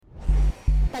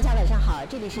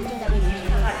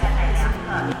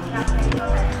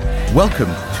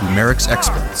Welcome to Merrick's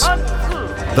Experts,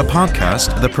 the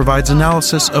podcast that provides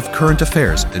analysis of current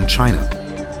affairs in China.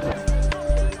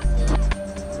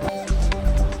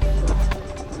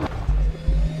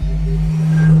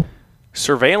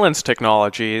 Surveillance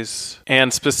technologies,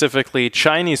 and specifically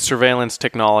Chinese surveillance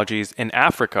technologies in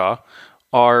Africa,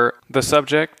 are the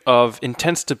subject of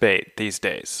intense debate these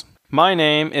days. My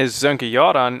name is Zunke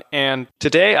Yoran, and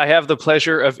today I have the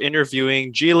pleasure of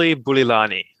interviewing Jili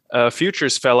Bulilani, a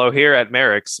Futures Fellow here at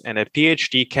Merrick's and a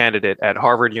PhD candidate at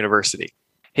Harvard University.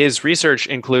 His research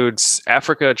includes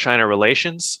Africa-China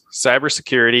relations,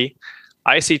 cybersecurity,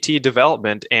 ICT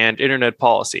development, and internet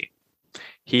policy.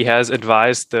 He has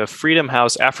advised the Freedom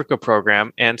House Africa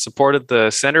program and supported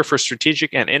the Center for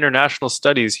Strategic and International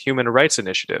Studies Human Rights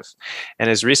Initiative, and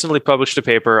has recently published a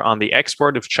paper on the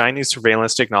export of Chinese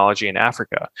surveillance technology in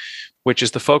Africa, which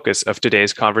is the focus of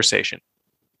today's conversation.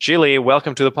 Jili,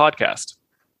 welcome to the podcast.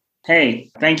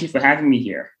 Hey, thank you for having me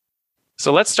here.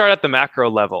 So let's start at the macro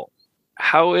level.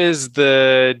 How is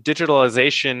the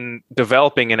digitalization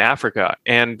developing in Africa,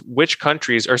 and which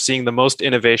countries are seeing the most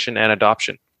innovation and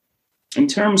adoption? In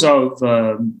terms of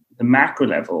the macro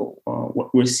level,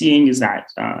 what we're seeing is that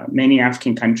many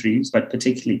African countries, but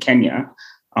particularly Kenya,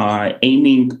 are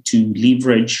aiming to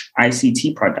leverage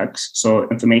ICT products, so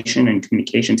information and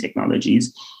communication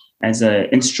technologies, as an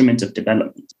instrument of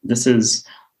development. This is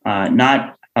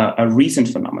not a recent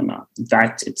phenomenon. In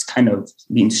fact, it's kind of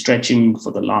been stretching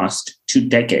for the last 2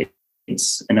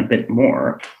 decades and a bit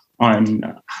more on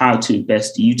how to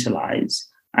best utilize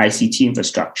ICT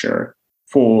infrastructure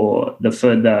for the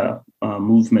further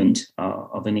movement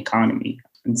of an economy.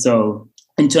 And so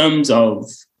in terms of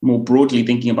more broadly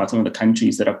thinking about some of the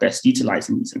countries that are best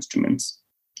utilizing these instruments,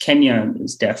 Kenya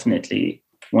is definitely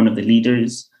one of the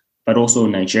leaders, but also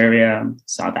Nigeria,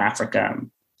 South Africa.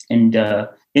 And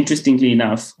interestingly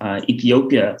enough,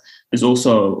 Ethiopia is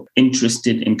also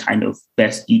interested in kind of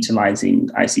best utilizing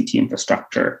ICT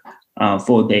infrastructure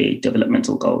for their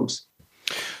developmental goals.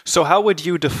 So how would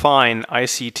you define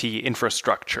ICT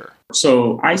infrastructure?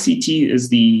 So ICT is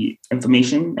the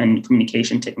information and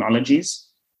communication technologies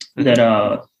that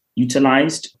are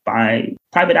utilized by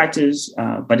private actors,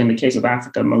 but in the case of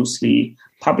Africa, mostly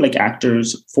public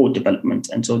actors for development.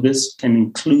 And so this can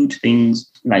include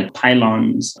things like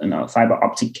pylons and fiber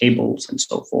optic cables and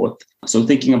so forth. So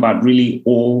thinking about really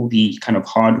all the kind of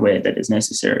hardware that is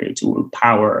necessary to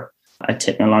empower a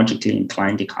technologically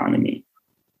inclined economy.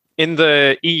 In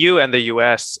the EU and the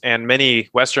US, and many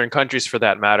Western countries for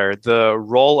that matter, the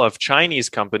role of Chinese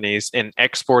companies in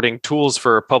exporting tools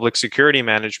for public security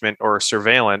management or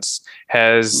surveillance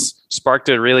has sparked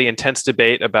a really intense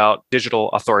debate about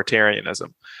digital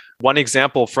authoritarianism. One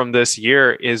example from this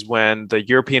year is when the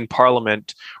European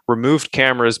Parliament removed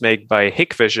cameras made by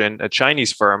Hikvision, a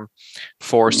Chinese firm,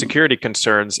 for security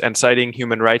concerns and citing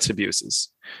human rights abuses.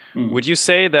 Would you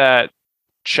say that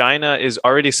China is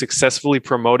already successfully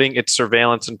promoting its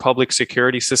surveillance and public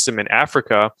security system in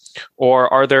Africa,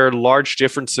 or are there large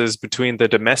differences between the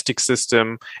domestic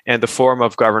system and the form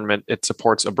of government it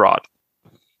supports abroad?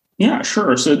 Yeah,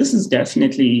 sure. So this is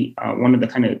definitely one of the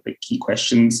kind of the key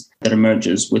questions that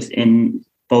emerges within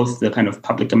both the kind of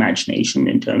public imagination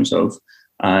in terms of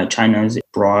China's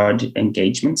broad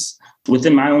engagements.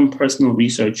 Within my own personal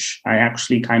research, I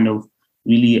actually kind of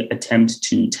really attempt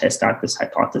to test out this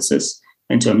hypothesis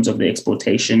in terms of the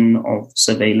exploitation of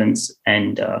surveillance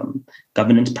and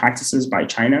governance practices by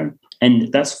China.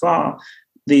 And thus far,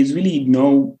 there's really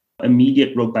no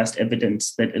immediate robust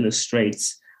evidence that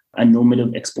illustrates a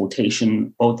normative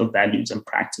exploitation, both of values and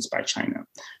practice by China.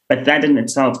 But that in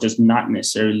itself does not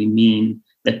necessarily mean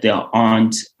that there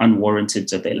aren't unwarranted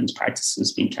surveillance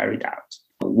practices being carried out.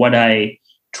 What I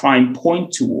try and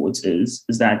point towards is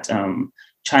that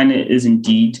China is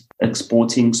indeed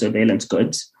exporting surveillance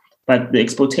goods, but the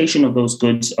exploitation of those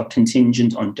goods are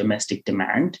contingent on domestic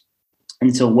demand.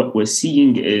 And so what we're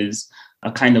seeing is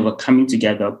a kind of a coming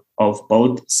together of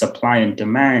both supply and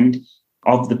demand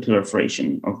of the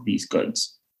proliferation of these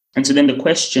goods. And so then the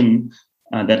question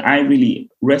that I really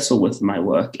wrestle with in my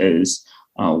work is,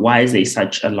 why is there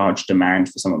such a large demand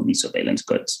for some of these surveillance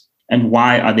goods? And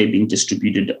why are they being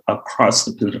distributed across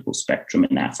the political spectrum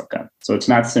in Africa? So it's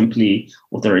not simply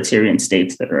authoritarian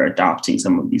states that are adopting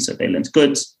some of these surveillance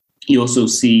goods. You also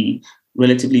see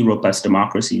relatively robust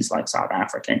democracies like South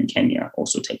Africa and Kenya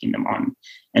also taking them on.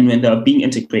 And when they're being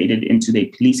integrated into their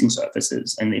policing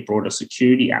services and their broader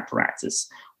security apparatus,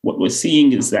 what we're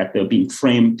seeing is that they're being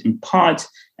framed in part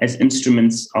as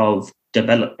instruments of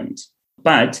development.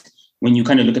 But when you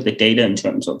kind of look at the data in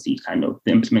terms of the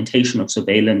implementation of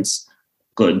surveillance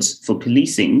goods for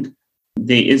policing,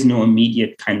 there is no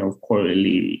immediate kind of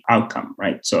corollary outcome,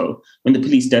 right? So when the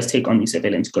police does take on these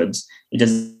surveillance goods, it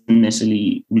doesn't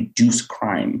necessarily reduce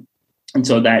crime. And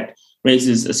so that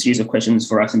raises a series of questions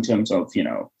for us in terms of,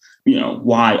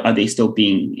 why are they still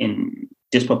being in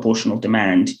disproportional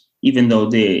demand, even though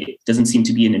there doesn't seem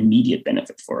to be an immediate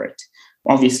benefit for it?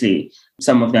 Obviously,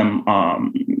 some of them are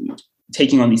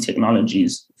taking on these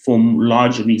technologies for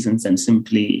larger reasons than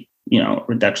simply,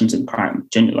 reductions in crime.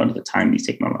 Generally, a lot of the time, these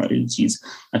technologies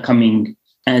are coming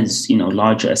as,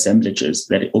 larger assemblages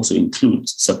that it also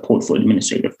includes support for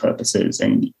administrative purposes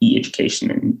and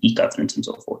e-education and e-governance and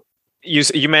so forth.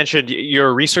 You mentioned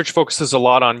your research focuses a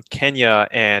lot on Kenya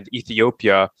and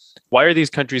Ethiopia. Why are these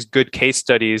countries good case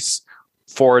studies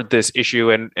for this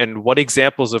issue? And what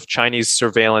examples of Chinese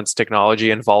surveillance technology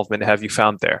involvement have you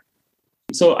found there?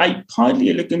 So I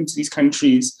partly look into these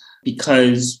countries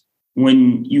because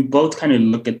when you both kind of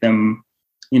look at them,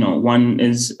 one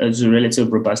is a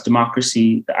relative robust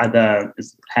democracy, the other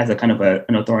has a kind of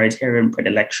an authoritarian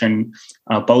predilection.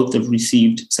 Both have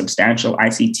received substantial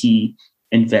ICT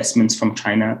investments from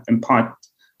China. In part,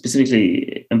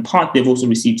 they've also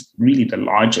received really the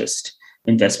largest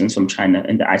investments from China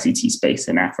in the ICT space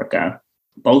in Africa.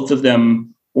 Both of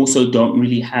them also don't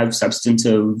really have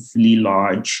substantively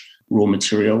large raw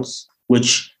materials,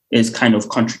 which is kind of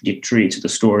contradictory to the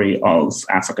story of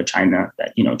Africa-China,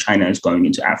 that, China is going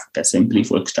into Africa simply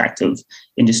for extractive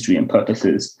industry and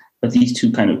purposes. But these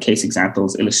two kind of case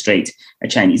examples illustrate a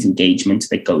Chinese engagement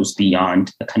that goes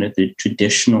beyond the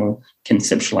traditional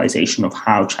conceptualization of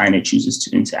how China chooses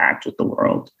to interact with the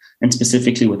world, and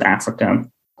specifically with Africa.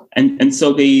 And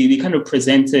so they kind of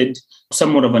presented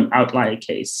somewhat of an outlier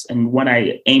case. And what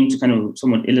I aim to kind of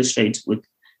somewhat illustrate with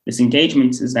this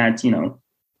engagement is that,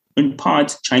 in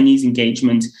part, Chinese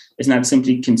engagement is not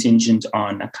simply contingent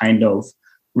on a kind of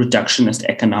reductionist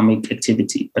economic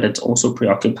activity, but it's also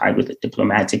preoccupied with a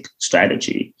diplomatic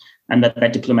strategy. And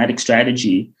that diplomatic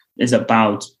strategy is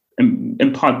about,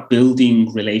 in part,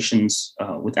 building relations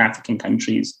with African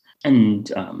countries.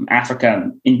 And Africa,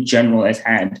 in general, has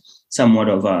had somewhat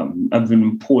of an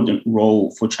important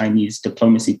role for Chinese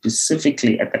diplomacy,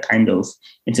 specifically at the kind of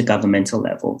intergovernmental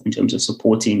level, in terms of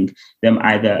supporting them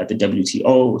either at the WTO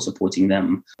or supporting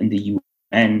them in the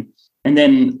UN. And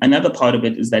then another part of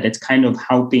it is that it's kind of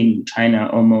helping China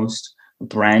almost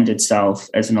brand itself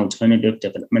as an alternative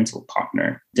development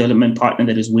partner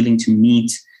that is willing to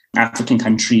meet African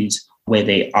countries where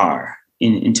they are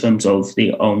in terms of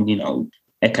their own,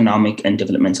 economic and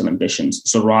developmental ambitions.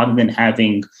 So rather than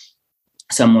having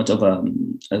somewhat of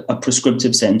a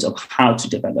prescriptive sense of how to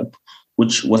develop,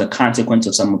 which was a consequence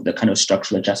of some of the kind of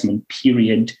structural adjustment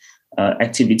period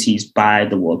activities by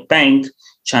the World Bank,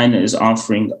 China is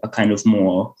offering a kind of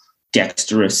more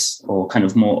dexterous or kind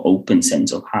of more open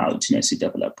sense of how to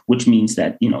necessarily develop, which means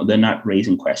that, they're not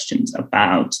raising questions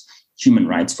about human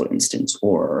rights, for instance,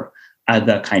 or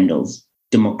other kind of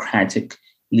democratically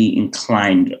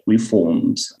inclined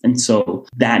reforms. And so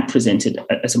that presented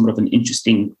a somewhat of an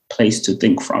interesting place to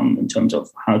think from in terms of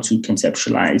how to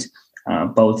conceptualize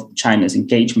both China's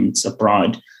engagements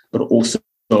abroad, but also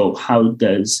how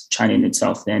does China in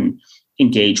itself then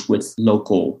engage with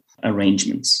local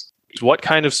arrangements. What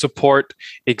kind of support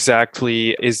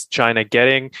exactly is China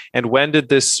getting? And when did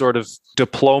this sort of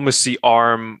diplomacy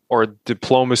arm or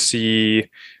diplomacy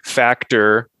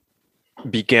factor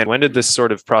begin? When did this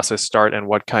sort of process start, and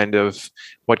what kind of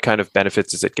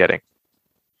benefits is it getting?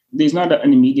 There's not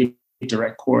an immediate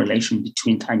direct correlation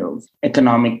between kind of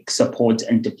economic support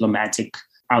and diplomatic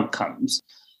outcomes.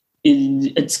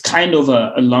 It's kind of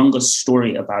a longer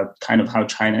story about kind of how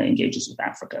China engages with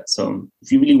Africa. So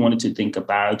if you really wanted to think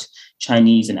about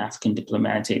Chinese and African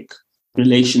diplomatic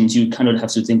relations, you kind of have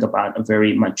to think about a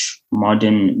very much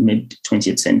modern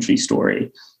mid-20th century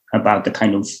story about the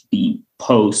kind of the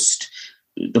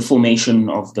formation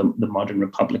of the modern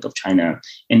Republic of China,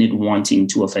 and it wanting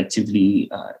to effectively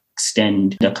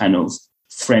extend the kind of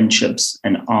friendships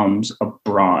and arms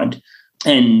abroad.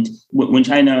 And when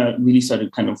China really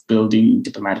started kind of building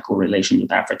diplomatical relations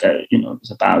with Africa, it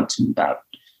was about 50s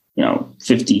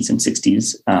and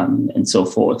 60s and so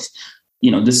forth.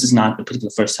 This is not the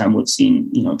particular first time we've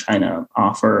seen, China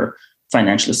offer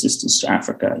financial assistance to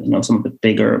Africa. Some of the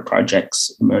bigger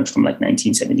projects emerged from like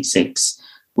 1976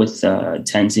 with the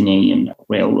Tanzanian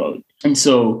Railroad. And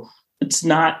so it's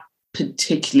not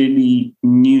particularly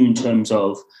new in terms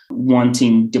of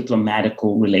wanting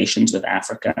diplomatical relations with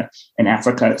Africa and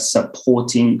Africa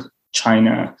supporting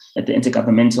China at the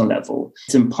intergovernmental level.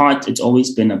 It's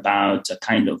always been about a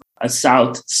kind of a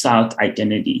South-South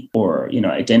identity, or,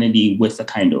 identity with a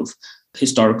kind of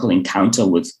historical encounter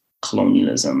with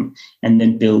colonialism, and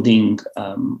then building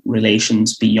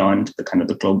relations beyond the kind of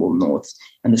the global north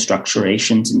and the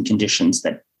structurations and conditions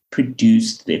that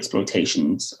produced the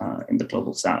exploitations in the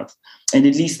global south. And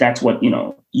at least that's what,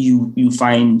 you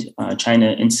find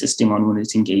China insisting on when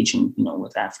it's engaging,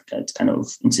 with Africa. It's kind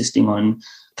of insisting on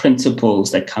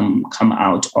principles that come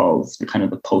out of the kind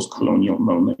of the post-colonial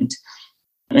moment.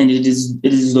 And it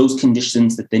is those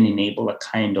conditions that then enable a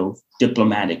kind of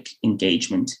diplomatic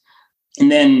engagement.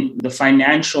 And then the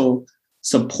financial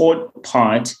support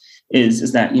part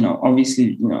is that,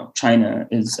 obviously, China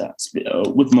is,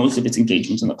 with most of its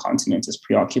engagements on the continent, is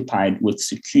preoccupied with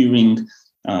securing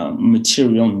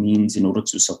material means in order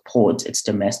to support its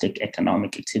domestic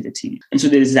economic activity. And so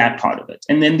there's that part of it.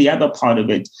 And then the other part of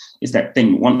it is that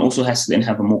then one also has to then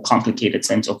have a more complicated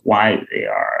sense of why they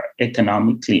are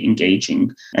economically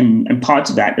engaging. And part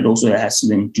of that, it also has to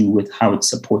then do with how it's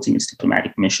supporting its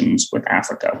diplomatic missions with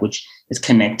Africa, which is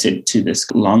connected to this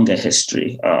longer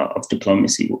history of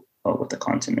diplomacy with the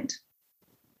continent.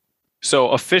 So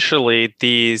officially,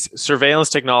 these surveillance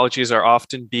technologies are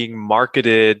often being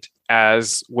marketed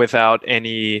as without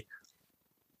any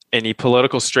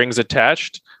political strings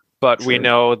attached, but we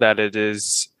know that it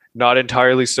is not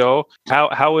entirely so.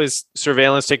 How is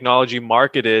surveillance technology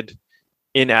marketed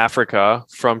in Africa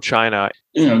from China?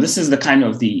 This is the kind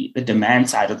of the demand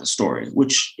side of the story,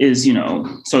 which is,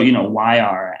 why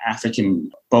are African,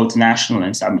 both national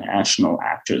and subnational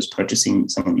actors purchasing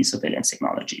some of these surveillance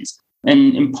technologies?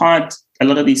 And in part, a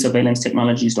lot of these surveillance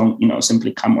technologies don't,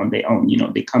 simply come on their own.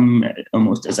 They come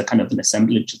almost as a kind of an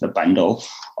assemblage, as a bundle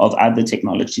of other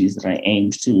technologies that are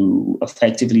aimed to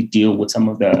effectively deal with some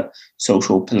of the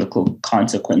social political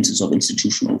consequences of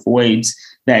institutional voids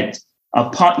that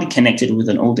are partly connected with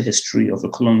an older history of a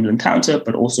colonial encounter,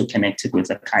 but also connected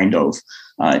with a kind of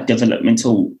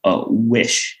developmental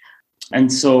wish.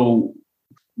 And so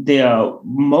they are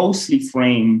mostly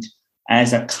framed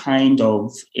as a kind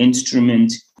of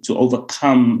instrument to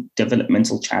overcome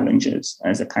developmental challenges,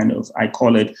 as a kind of, I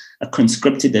call it a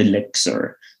conscripted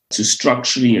elixir to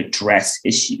structurally address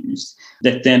issues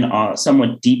that then are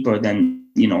somewhat deeper than,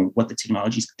 what the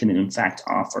technologies can in fact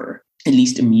offer, at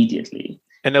least immediately.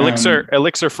 An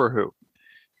elixir for who?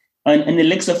 An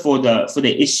elixir for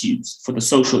the issues, for the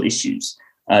social issues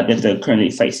that they're currently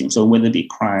facing. So whether it be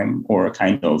crime or a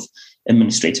kind of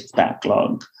administrative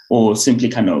backlog or simply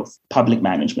kind of public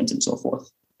management and so forth.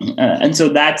 And so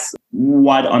that's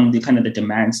what on the kind of the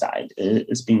demand side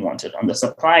is being wanted. On the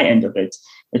supply end of it,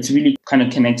 it's really kind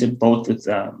of connected both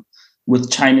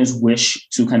with China's wish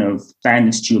to kind of expand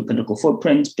its geopolitical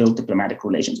footprint, build diplomatic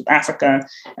relations with Africa.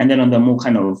 And then on the more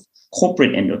kind of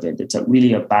corporate end of it, it's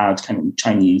really about kind of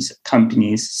Chinese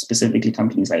companies, specifically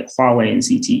companies like Huawei and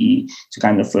ZTE, to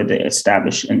kind of further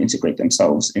establish and integrate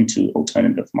themselves into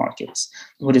alternative markets.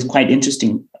 What is quite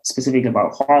interesting specifically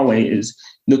about Huawei is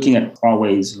looking at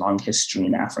Huawei's long history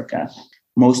in Africa.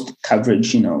 Most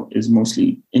coverage, is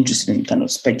mostly interested in kind of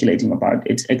speculating about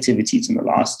its activities in the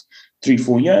last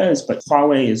 3-4 years, but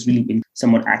Huawei has really been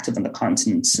somewhat active on the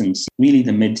continent since really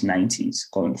the mid-90s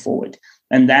going forward.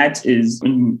 And that is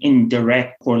in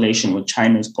direct correlation with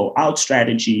China's go out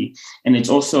strategy. And it's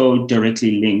also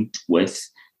directly linked with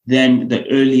then the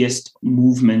earliest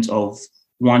movement of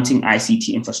wanting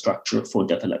ICT infrastructure for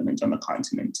development on the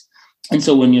continent. And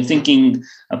so when you're thinking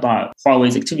about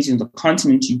Huawei's activities on the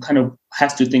continent, you kind of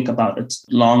have to think about its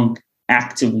long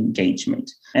active engagement.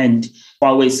 And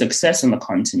Huawei's success on the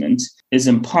continent is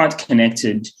in part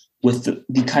connected with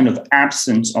the kind of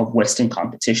absence of Western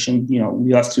competition.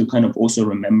 We have to kind of also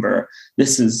remember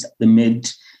this is the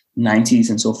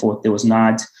mid-90s and so forth. There was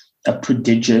not a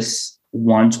prodigious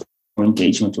want or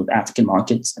engagement with African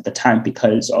markets at the time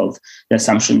because of the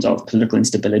assumptions of political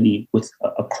instability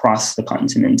across the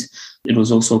continent. It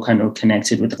was also kind of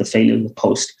connected with the failure of the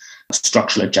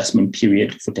post-structural adjustment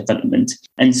period for development.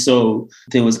 And so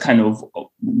there was kind of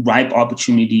ripe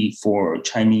opportunity for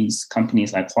Chinese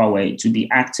companies like Huawei to be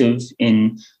active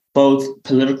in both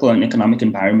political and economic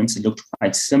environments that looked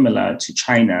quite similar to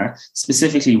China,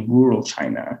 specifically rural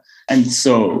China. And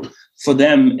so for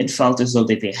them, it felt as though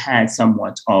that they had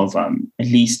somewhat of at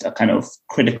least a kind of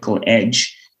critical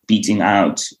edge beating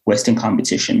out Western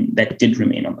competition that did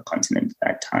remain on the continent at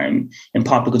that time, in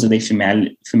part because of their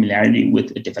familiarity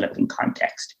with a developing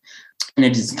context. And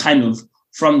it is kind of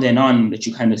from then on that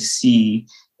you kind of see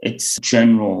its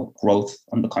general growth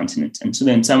on the continent. And so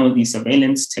then some of these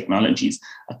surveillance technologies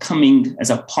are coming as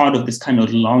a part of this kind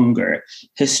of longer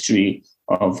history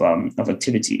of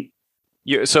activity.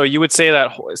 So you would say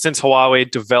that since Huawei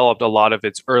developed a lot of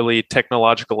its early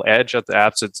technological edge at the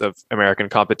absence of American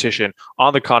competition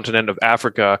on the continent of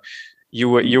Africa, you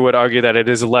would argue that it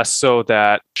is less so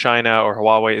that China or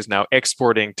Huawei is now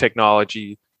exporting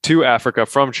technology to Africa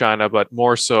from China, but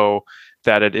more so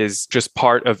that it is just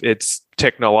part of its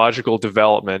technological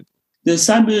development. The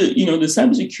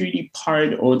cybersecurity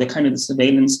part, or the kind of the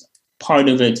surveillance part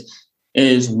of it,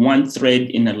 is one thread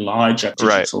in a larger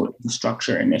digital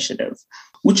infrastructure initiative,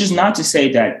 which is not to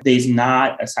say that there's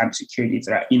not a cybersecurity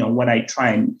threat. What I try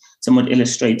and somewhat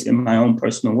illustrate in my own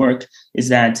personal work is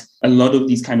that a lot of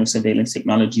these kind of surveillance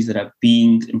technologies that are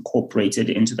being incorporated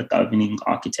into the governing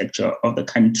architecture of the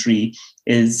country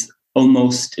is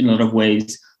almost, in a lot of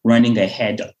ways, running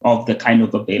ahead of the kind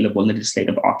of available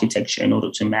legislative architecture in order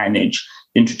to manage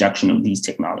the introduction of these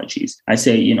technologies. I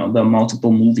say, there are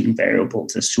multiple moving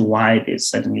variables as to why there's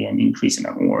suddenly an increase in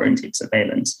unwarranted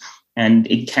surveillance. And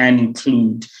it can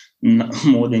include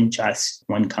more than just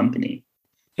one company.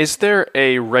 Is there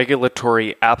a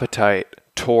regulatory appetite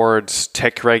towards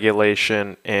tech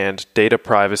regulation and data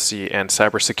privacy and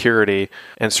cybersecurity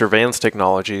and surveillance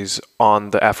technologies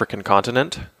on the African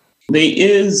continent? There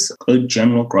is a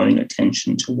general growing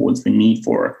attention towards the need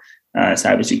for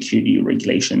cybersecurity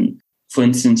regulation. For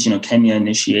instance, Kenya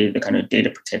initiated a kind of data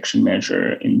protection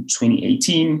measure in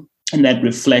 2018, and that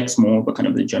reflects more of a kind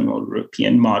of the general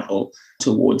European model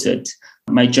towards it.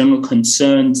 My general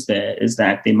concerns there is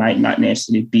that there might not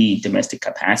necessarily be domestic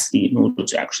capacity in order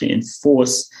to actually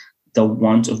enforce the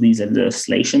want of these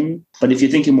legislation. But if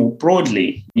you're thinking more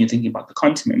broadly, you're thinking about the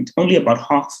continent, only about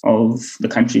half of the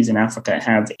countries in Africa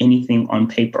have anything on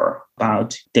paper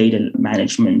about data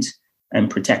management and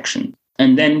protection.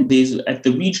 And then there's, at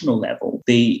the regional level,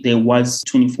 there was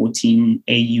 2014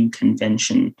 AU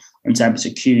Convention on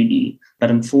Cybersecurity, but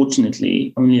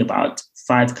unfortunately, only about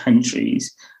 5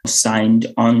 countries signed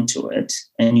onto it,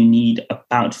 and you need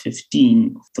about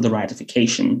 15 for the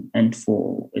ratification and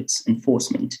for its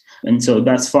enforcement. And so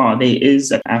thus far, there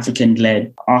is an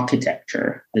African-led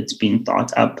architecture that's been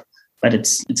thought up, but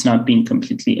it's not been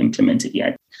completely implemented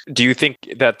yet. Do you think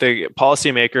that the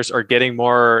policymakers are getting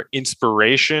more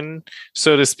inspiration,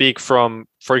 so to speak, from,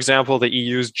 for example, the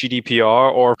EU's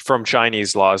GDPR or from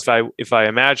Chinese laws? If I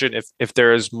imagine if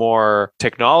there is more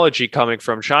technology coming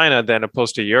from China than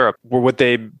opposed to Europe, would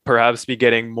they perhaps be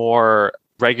getting more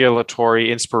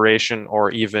regulatory inspiration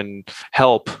or even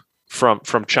help from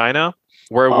China?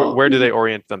 Where do they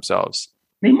orient themselves?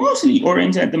 They mostly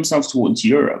oriented themselves towards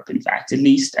Europe, in fact, at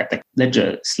least at the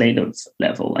legislative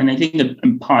level. And I think that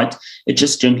in part, it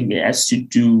just generally has to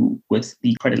do with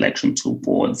the predilection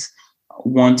towards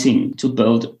wanting to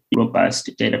build robust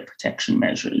data protection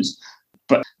measures.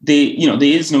 But there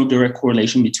is no direct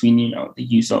correlation between, the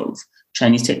use of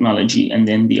Chinese technology and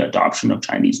then the adoption of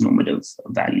Chinese normative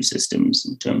value systems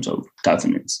in terms of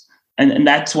governance. And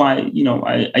that's why,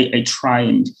 I try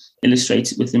and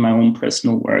illustrate within my own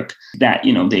personal work that,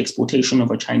 the exportation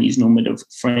of a Chinese normative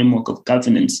framework of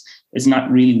governance is not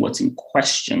really what's in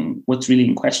question. What's really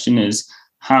in question is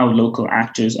how local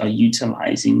actors are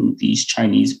utilizing these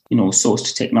Chinese,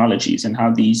 sourced technologies, and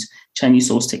how these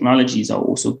Chinese sourced technologies are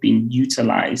also being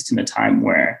utilized in a time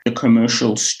where the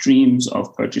commercial streams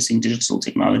of purchasing digital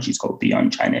technologies go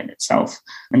beyond China in itself,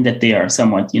 and that they are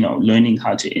somewhat, learning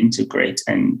how to integrate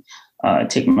and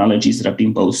technologies that are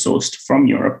being both sourced from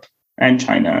Europe and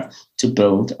China to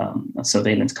build a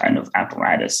surveillance kind of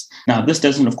apparatus. Now, this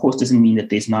doesn't mean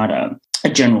that there's not a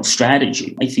general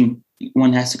strategy. I think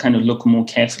one has to kind of look more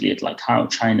carefully at how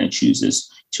China chooses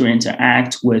to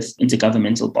interact with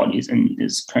intergovernmental bodies and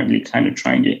is currently kind of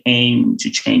trying to aim to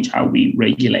change how we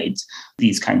regulate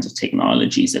these kinds of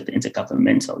technologies at the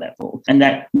intergovernmental level. And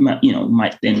that,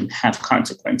 might then have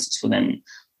consequences for then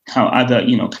how other,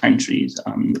 countries,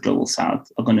 the global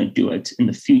south, are going to do it in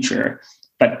the future.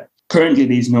 But currently,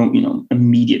 there's no,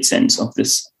 immediate sense of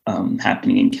this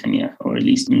happening in Kenya, or at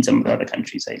least in some of the other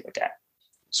countries I look at.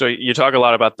 So you talk a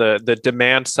lot about the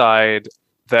demand side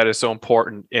that is so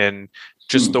important in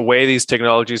just the way these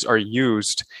technologies are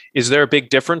used. Is there a big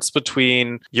difference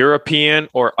between European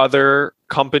or other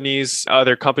companies'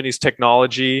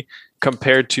 technology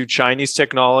compared to Chinese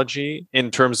technology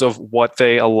in terms of what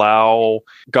they allow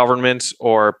governments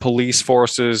or police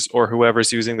forces or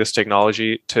whoever's using this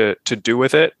technology to do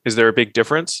with it? Is there a big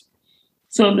difference?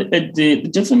 So the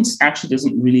difference actually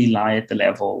doesn't really lie at the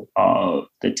level of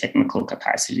the technical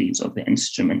capacities of the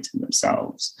instrument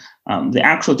themselves. The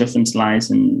actual difference lies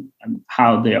in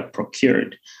how they are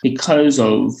procured. Because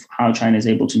of how China is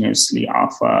able to necessarily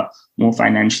offer more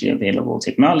financially available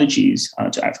technologies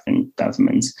to African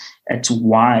governments, that's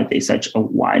why there's such a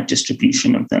wide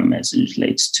distribution of them as it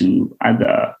relates to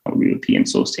other European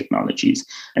source technologies.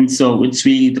 And so it's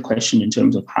really the question in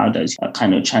terms of how does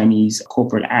kind of Chinese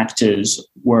corporate actors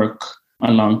work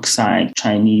alongside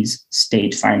Chinese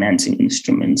state financing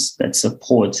instruments that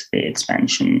support their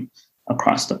expansion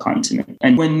across the continent.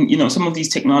 And when, some of these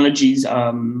technologies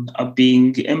are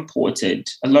being imported,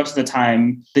 a lot of the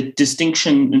time, the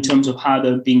distinction in terms of how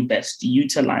they're being best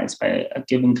utilized by a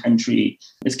given country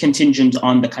is contingent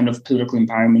on the kind of political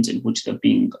environment in which they're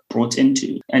being brought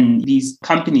into. And these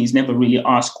companies never really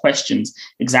ask questions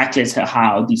exactly as to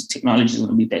how these technologies are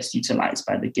going to be best utilized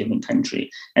by the given country.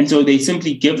 And so they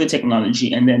simply give the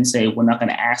technology and then say, we're not going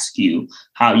to ask you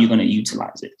how you're going to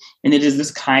utilize it. And it is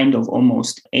this kind of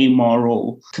almost amoral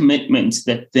commitment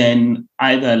that then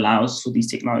either allows for these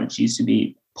technologies to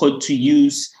be put to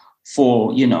use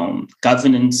for,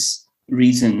 governance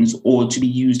reasons or to be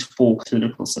used for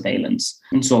political surveillance.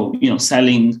 And so,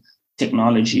 selling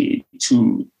technology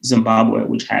to Zimbabwe,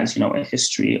 which has, a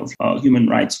history of human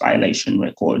rights violation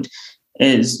record,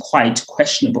 is quite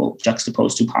questionable,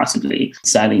 juxtaposed to possibly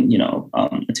selling,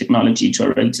 a technology to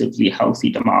a relatively healthy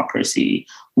democracy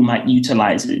who might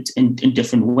utilize it in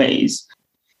different ways.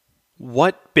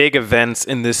 What big events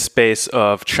in this space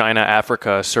of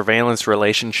China-Africa surveillance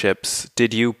relationships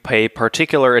did you pay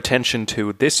particular attention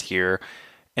to this year?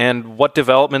 And what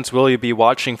developments will you be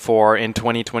watching for in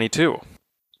 2022?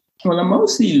 Well, I'm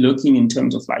mostly looking in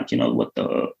terms of what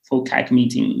the FOCAC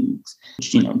meetings,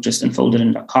 just unfolded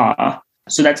in Dakar.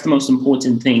 So that's the most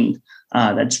important thing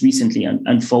that's recently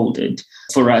unfolded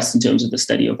for us in terms of the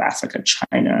study of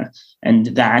Africa-China. And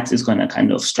that is going to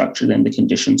kind of structure then the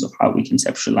conditions of how we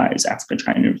conceptualize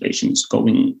Africa-China relations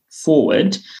going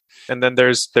forward. And then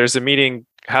there's a meeting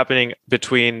happening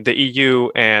between the EU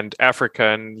and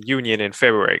African Union in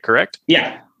February, correct?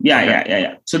 Yeah.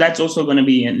 So that's also going to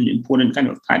be an important kind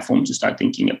of platform to start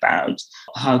thinking about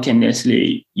how can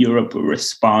Nestle Europe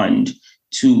respond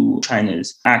to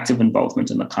China's active involvement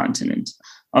in the continent.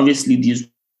 Obviously, these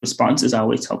responses, I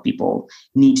always tell people,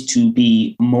 need to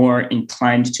be more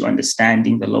inclined to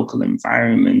understanding the local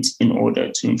environment in order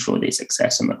to ensure their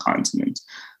success on the continent.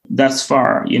 Thus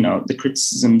far, the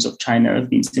criticisms of China have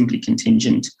been simply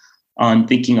contingent on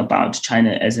thinking about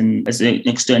China as an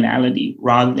externality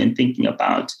rather than thinking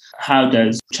about how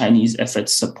does Chinese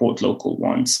efforts support local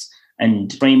wants.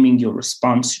 And framing your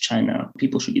response to China,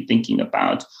 people should be thinking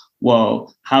about,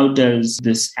 well, how does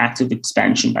this active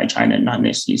expansion by China not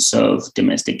necessarily serve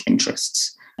domestic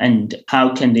interests? And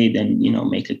how can they then,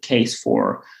 make a case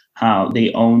for how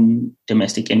their own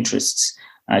domestic interests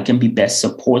can be best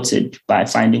supported by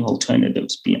finding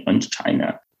alternatives beyond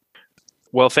China?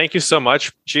 Well, thank you so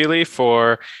much, Geely,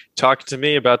 for talking to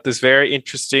me about this very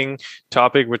interesting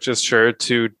topic, which is sure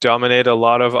to dominate a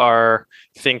lot of our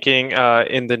thinking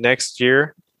in the next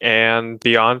year and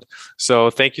beyond. So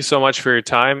thank you so much for your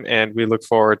time, and we look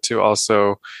forward to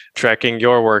also tracking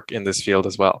your work in this field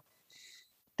as well.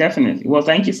 Definitely. Well,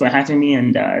 thank you for having me,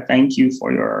 and thank you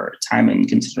for your time and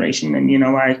consideration. And,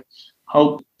 I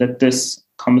hope that this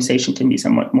conversation can be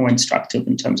somewhat more instructive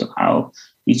in terms of how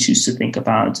we choose to think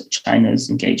about China's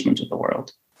engagement with the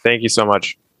world. Thank you so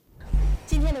much.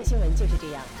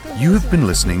 You have been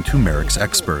listening to Merrick's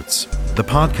Experts, the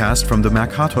podcast from the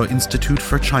Mercator Institute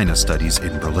for China Studies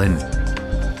in Berlin.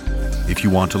 If you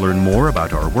want to learn more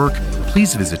about our work,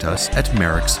 please visit us at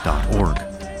merricks.org.